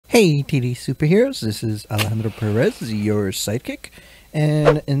Hey TD Superheroes, this is Alejandro Perez, your sidekick,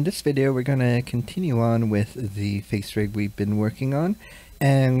 and in this video we're going to continue on with the face rig we've been working on,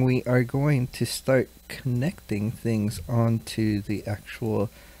 and we are going to start connecting things onto the actual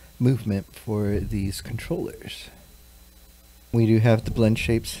movement for these controllers. We do have the blend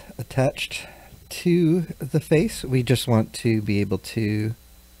shapes attached to the face. We just want to be able to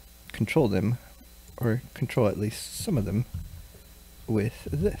control them, or control at least some of them, with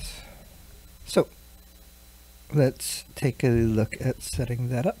this. So let's take a look at setting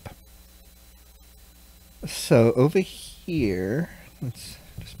that up. So over here, let's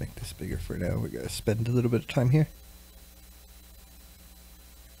just make this bigger for now. We're going to spend a little bit of time here.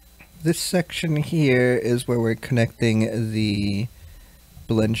 This section here is where we're connecting the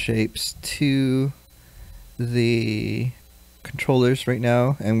blend shapes to the controllers right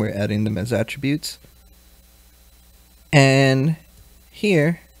now, and we're adding them as attributes. And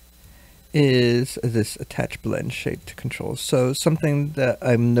here is this attach blend shape to control. So something that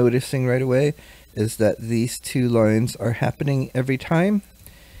I'm noticing right away is that these two lines are happening every time,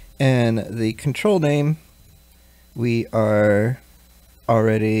 and the control name, we are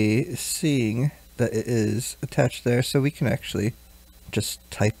already seeing that it is attached there, so we can actually just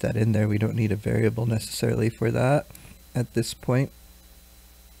type that in there. We don't need a variable necessarily for that at this point,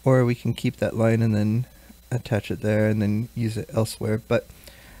 or we can keep that line and then attach it there and then use it elsewhere. But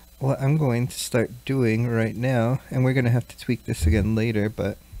what I'm going to start doing right now, and we're going to have to tweak this again later,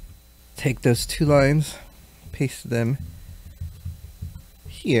 but take those two lines, paste them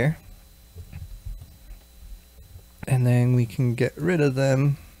here, and then we can get rid of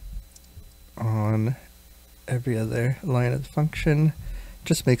them on every other line of the function.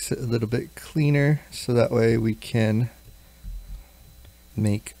 Just makes it a little bit cleaner, so that way we can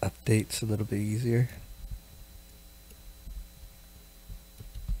make updates a little bit easier.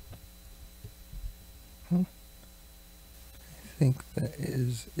 I think that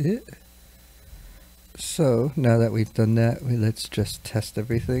is it. So now that we've done that, let's just test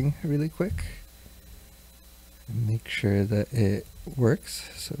everything really quick and make sure that it works.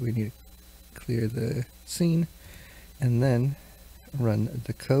 So we need to clear the scene and then run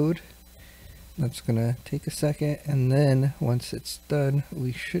the code. That's gonna take a second, and then once it's done,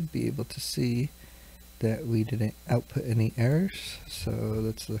 we should be able to see that we didn't output any errors. So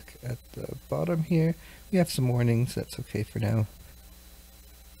let's look at the bottom here. We have some warnings, that's okay for now.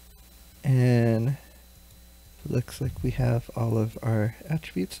 And it looks like we have all of our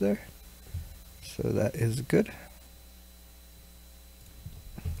attributes there. So that is good.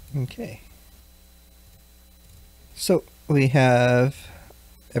 Okay. So we have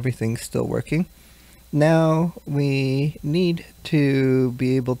everything still working. Now we need to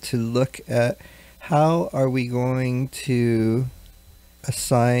be able to look at how are we going to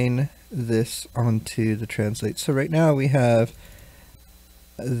assign this onto the translate. So right now we have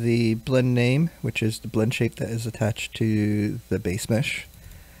the blend name, which is the blend shape that is attached to the base mesh,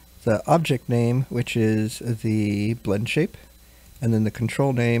 the object name, which is the blend shape, and then the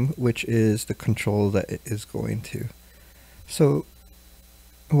control name, which is the control that it is going to. So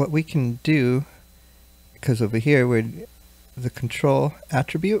what we can do, because over here we're the control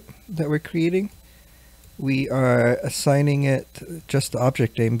attribute that we're creating, we are assigning it just the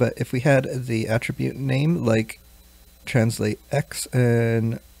object name, but if we had the attribute name like translate X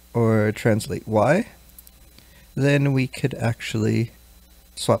and or translate Y, then we could actually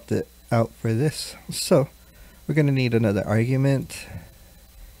swap it out for this. So we're going to need another argument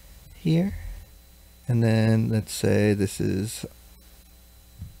here, and then let's say this is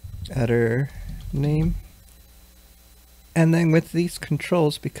adder name, and then with these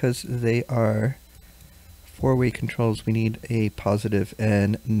controls, because they are four-way controls, we need a positive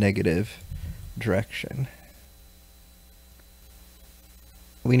and negative direction.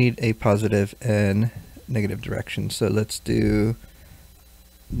 We need a positive and negative direction. So let's do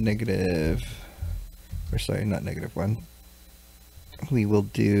negative, or sorry, not -1. We will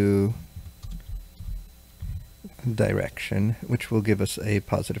do direction, which will give us a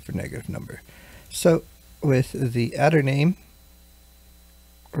positive or negative number. So with the adder name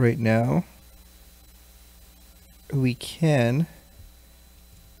right now, we can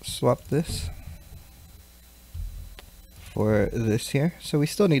swap this for this here. So we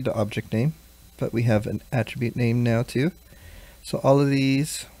still need the object name, but we have an attribute name now too. So all of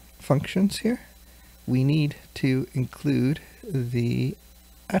these functions here, we need to include the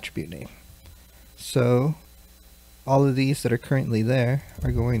attribute name. So all of these that are currently there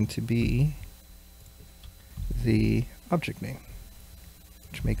are going to be the object name,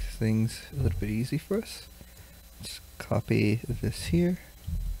 which makes things a little bit easy for us. Let's copy this here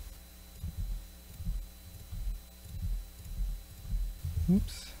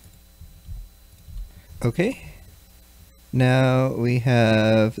Oops. Okay. Now we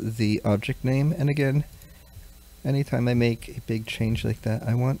have the object name, and again, anytime I make a big change like that,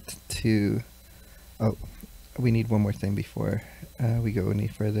 I want to... Oh, we need one more thing before we go any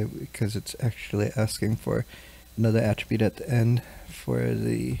further, because it's actually asking for another attribute at the end for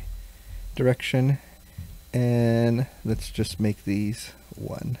the direction, and let's just make these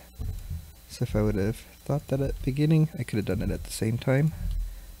 1. So if I would have thought that at the beginning, I could have done it at the same time,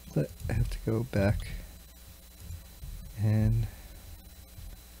 but I have to go back and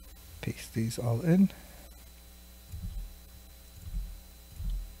paste these all in.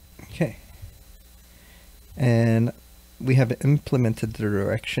 Okay. And we haven't implemented the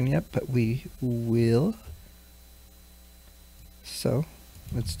direction yet, but we will. So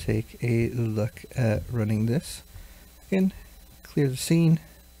let's take a look at running this. Again, clear the scene,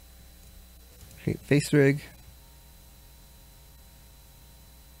 create face rig.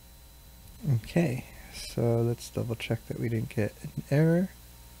 Okay, so let's double check that we didn't get an error.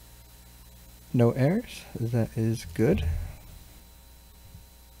 No errors, that is good.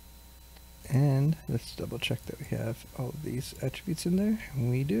 And let's double check that we have all of these attributes in there.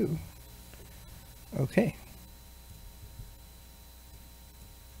 We do. Okay.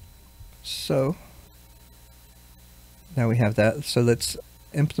 So now we have that. So let's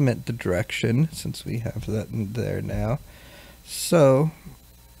implement the direction since we have that in there now. So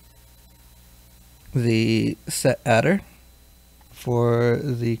the set adder for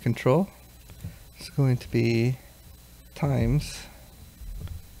the control is going to be times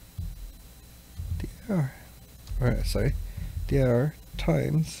dir, or sorry, dir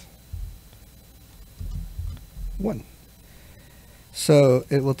times 1. So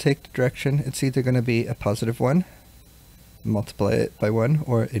it will take the direction. It's either going to be a positive 1, multiply it by 1,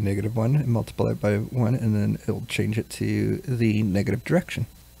 or a negative 1 and multiply it by 1, and then it'll change it to the negative direction.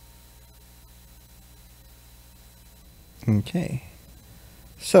 Okay,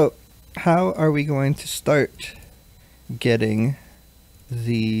 so how are we going to start getting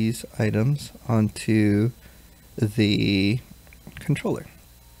these items onto the controller?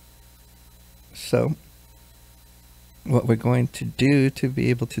 So what we're going to do to be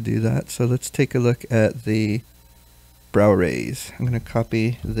able to do that, so let's take a look at the brow raise. I'm going to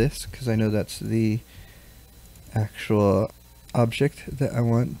copy this because I know that's the actual object that I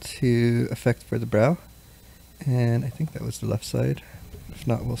want to affect for the brow, and I think that was the left side. If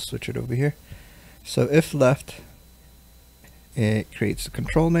not, we'll switch it over here. So if left, it creates the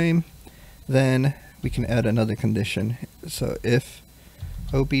control name. Then we can add another condition. So if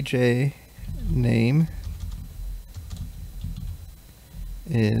obj name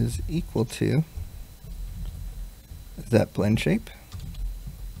is equal to that blend shape,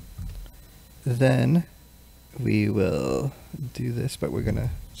 then we will do this, but we're gonna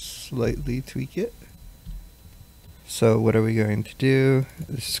slightly tweak it. So what are we going to do?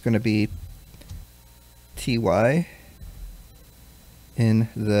 This is going to be ty in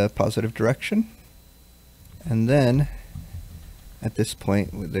the positive direction, and then at this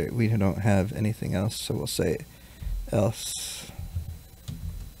point we don't have anything else, so we'll say else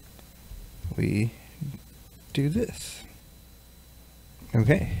we do this.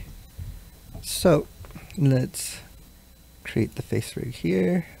 Okay, so let's create the face rig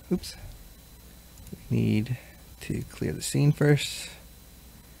here. Oops, we need to clear the scene first,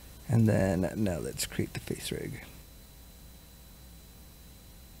 and then now let's create the face rig.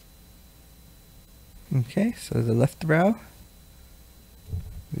 Okay, so the left brow,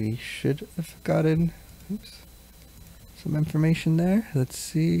 we should have gotten, oops, some information there. Let's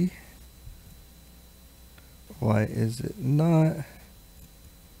see. Why is it not?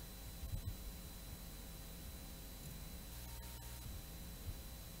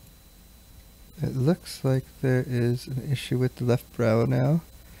 It looks like there is an issue with the left brow now.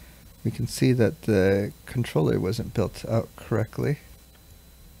 We can see that the controller wasn't built out correctly.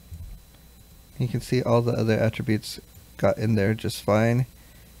 You can see all the other attributes got in there just fine.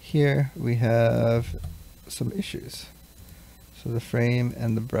 Here we have some issues. So the frame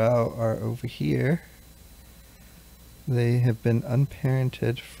and the brow are over here. They have been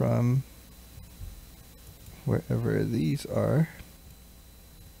unparented from wherever these are.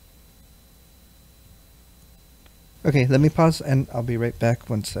 Okay, let me pause and I'll be right back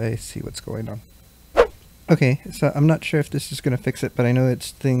once I see what's going on. Okay, so I'm not sure if this is going to fix it, but I know it's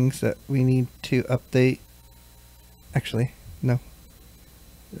things that we need to update. Actually, no.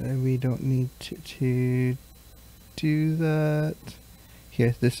 We don't need to do that.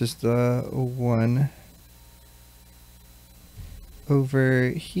 Here, this is the one over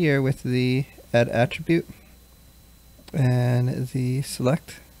here with the add attribute. and the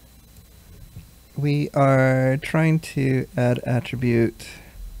select. We are trying to add attribute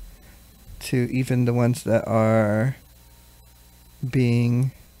to even the ones that are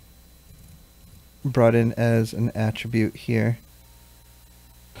being brought in as an attribute here.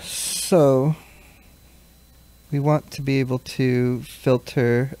 So we want to be able to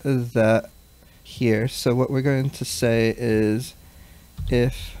filter that here. So what we're going to say is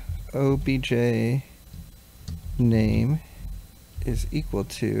if obj name is equal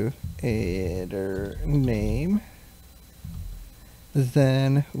to header name,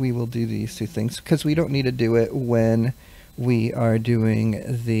 then we will do these two things, because we don't need to do it when we are doing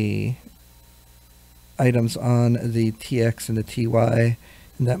the items on the TX and the TY,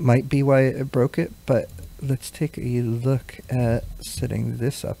 and that might be why it broke it. But let's take a look at setting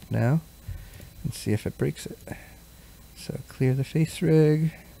this up now and see if it breaks it. So clear the face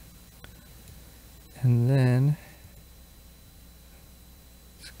rig, and then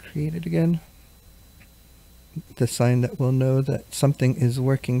let's create it again. The sign that will know that something is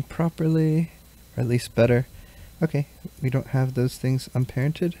working properly, or at least better. Okay, we don't have those things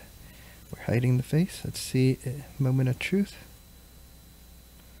unparented. We're hiding the face. Let's see a moment of truth.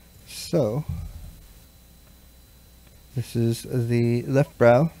 So this is the left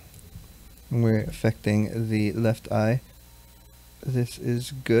brow, and we're affecting the left eye. This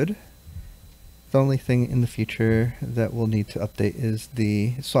is good. The only thing in the future that we'll need to update is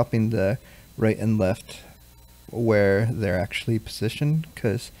the swapping the right and left where they're actually positioned,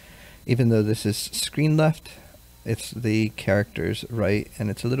 because even though this is screen left, it's the character's right, and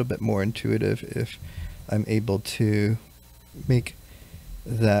it's a little bit more intuitive if I'm able to make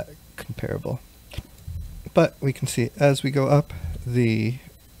that comparable. But we can see as we go up, the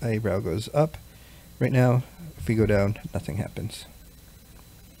eyebrow goes up. Right now, if we go down, nothing happens.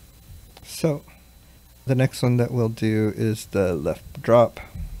 So the next one that we'll do is the left drop.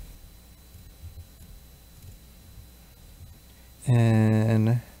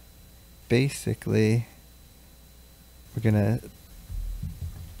 And basically, we're gonna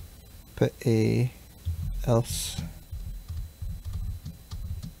put a else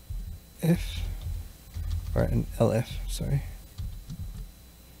if, or an elif, sorry.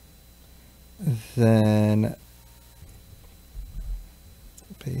 Then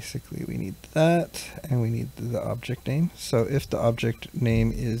basically we need that, and we need the object name. So if the object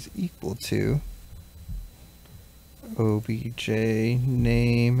name is equal to obj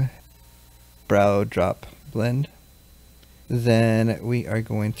name brow drop blend, then we are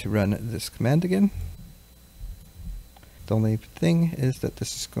going to run this command again. The only thing is that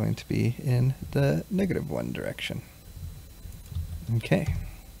this is going to be in the -1 direction. Okay,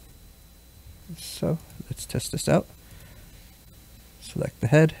 so let's test this out. Select the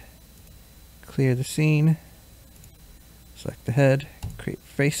head, clear the scene, select the head, create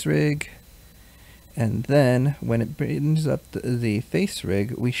face rig, and then when it brings up the face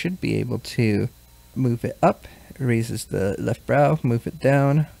rig, we should be able to move it up. It raises the left brow, move it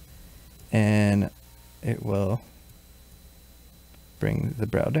down, and it will bring the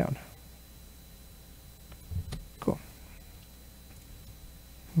brow down. Cool.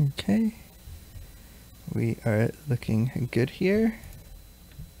 Okay, we are looking good here.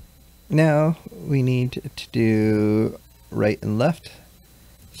 Now we need to do right and left.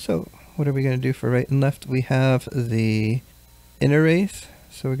 So what are we going to do for right and left? We have the inner raise,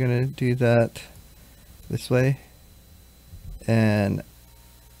 so we're going to do that this way, and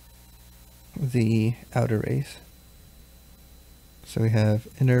the outer raise. So we have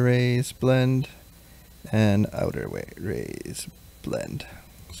inner raise blend and outer raise blend.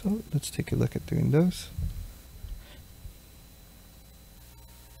 So let's take a look at doing those.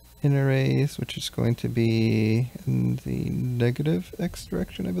 Inner raise, which is going to be in the -x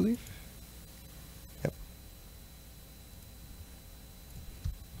direction, I believe. Yep.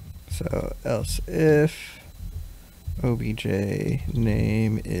 So else if obj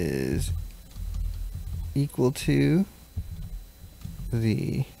name is equal to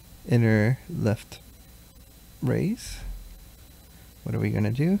the inner left raise, what are we going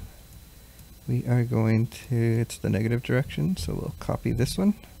to do? We are going to, it's the negative direction, so we'll copy this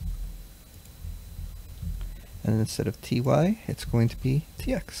one. And instead of ty, it's going to be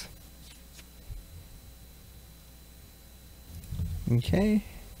tx. Okay,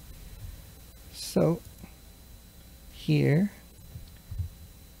 so here,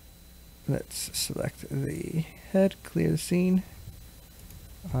 let's select the head, clear the scene.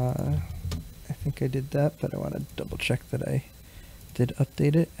 I think I did that, but I want to double check that I did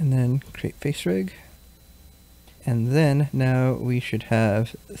update it, and then create face rig. And then now we should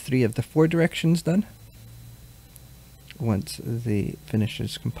have 3 of the 4 directions done. once the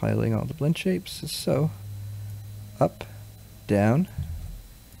finishes compiling all the blend shapes. So up, down,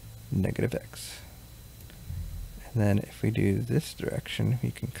 -x. And then if we do this direction,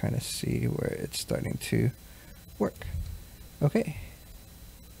 we can kind of see where it's starting to work. Okay.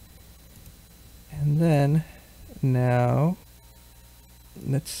 And then now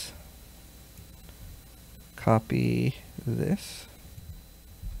let's copy this.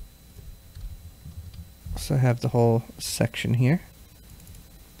 So I have the whole section here.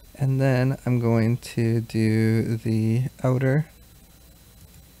 And then I'm going to do the outer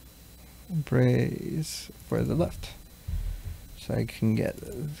brace for the left. So I can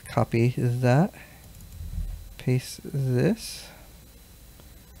copy that, paste this,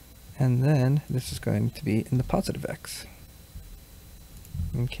 and then this is going to be in the positive X.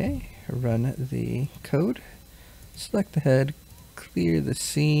 Okay, run the code, select the head, clear the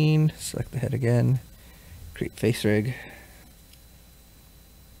scene, select the head again, create face rig.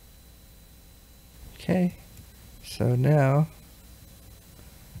 Okay, so now,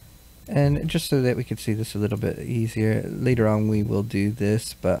 and just so that we can see this a little bit easier, later on we will do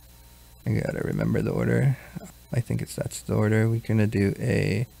this, but I gotta remember the order. I think that's the order. We're gonna do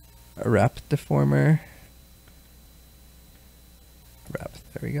a wrap deformer. Wrap,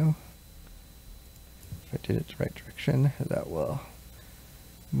 there we go. If I did it the right direction, that will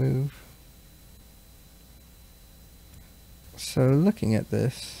move. So looking at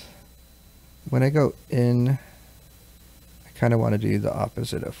this, when I go in, I kind of want to do the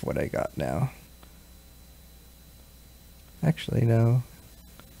opposite of what I got now. Actually, no,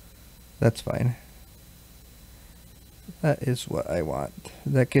 that's fine. That is what I want.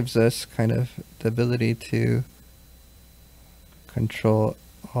 That gives us kind of the ability to control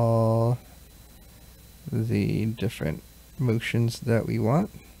all the different motions that we want.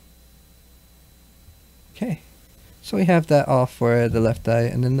 Okay. So we have that all for the left eye,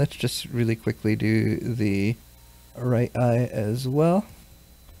 and then let's just really quickly do the right eye as well.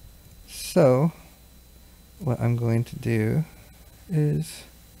 So what I'm going to do is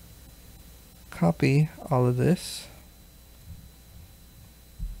copy all of this,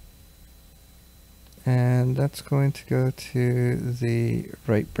 and that's going to go to the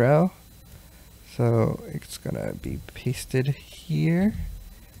right brow. So it's gonna be pasted here.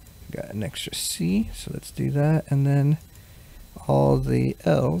 Got an extra C, so let's do that, and then all the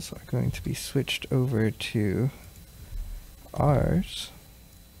L's are going to be switched over to R's.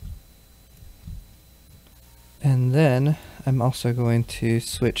 And then I'm also going to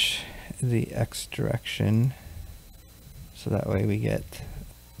switch the X direction, so that way we get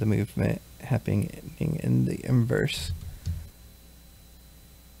the movement happening in the inverse.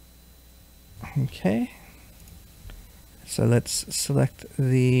 Okay. So let's select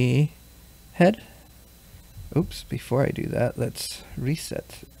the head. Oops, before I do that, let's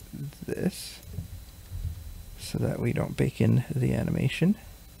reset this so that we don't bake in the animation.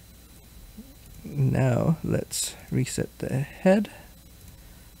 Now let's reset the head,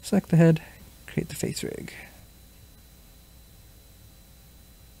 select the head, create the face rig.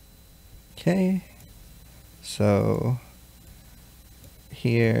 Okay, so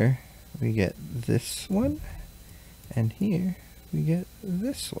here we get this one. And here we get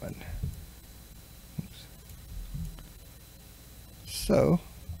this one. Oops. So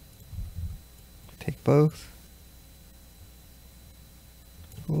take both,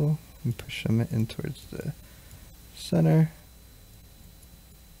 cool, and push them in towards the center.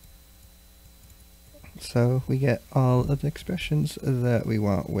 So we get all of the expressions that we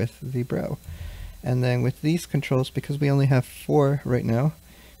want with the brow. And then with these controls, because we only have 4 right now,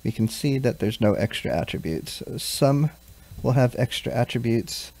 we can see that there's no extra attributes. Some will have extra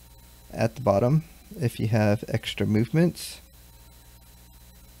attributes at the bottom if you have extra movements,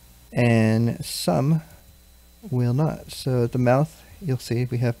 and some will not. So the mouth, you'll see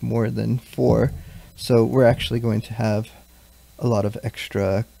we have more than 4, so we're actually going to have a lot of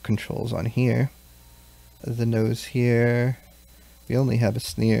extra controls on here. The nose here, we only have a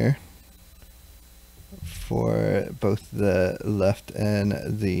sneer for both the left and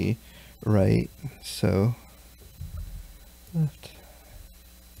the right, so left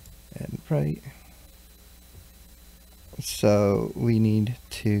and right. So we need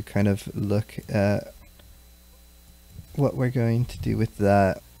to kind of look at what we're going to do with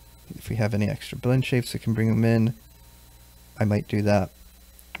that. If we have any extra blend shapes, we can bring them in. I might do that.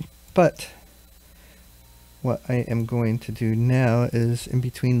 But what I am going to do now is, in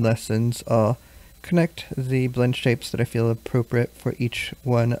between lessons, I'll connect the blend shapes that I feel appropriate for each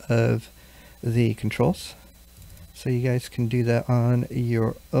one of the controls. So you guys can do that on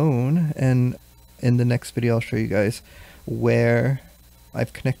your own, and in the next video I'll show you guys where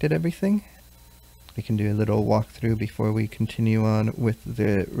I've connected everything. We can do a little walkthrough before we continue on with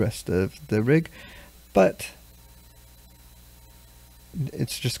the rest of the rig, but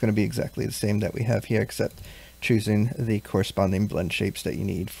it's just going to be exactly the same that we have here, except choosing the corresponding blend shapes that you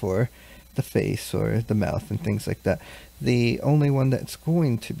need for the face or the mouth and things like that. The only one that's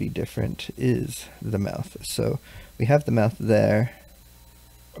going to be different is the mouth. So we have the mouth there,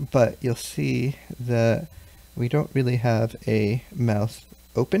 but you'll see that we don't really have a mouth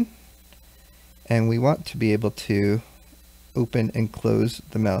open, and we want to be able to open and close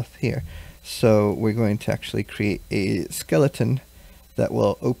the mouth here. So we're going to actually create a skeleton that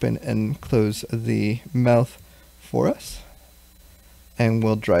will open and close the mouth for us, and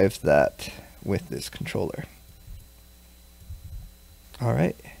we'll drive that with this controller. All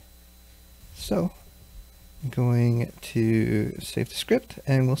right, so I'm going to save the script,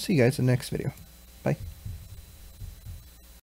 and we'll see you guys in the next video. Bye.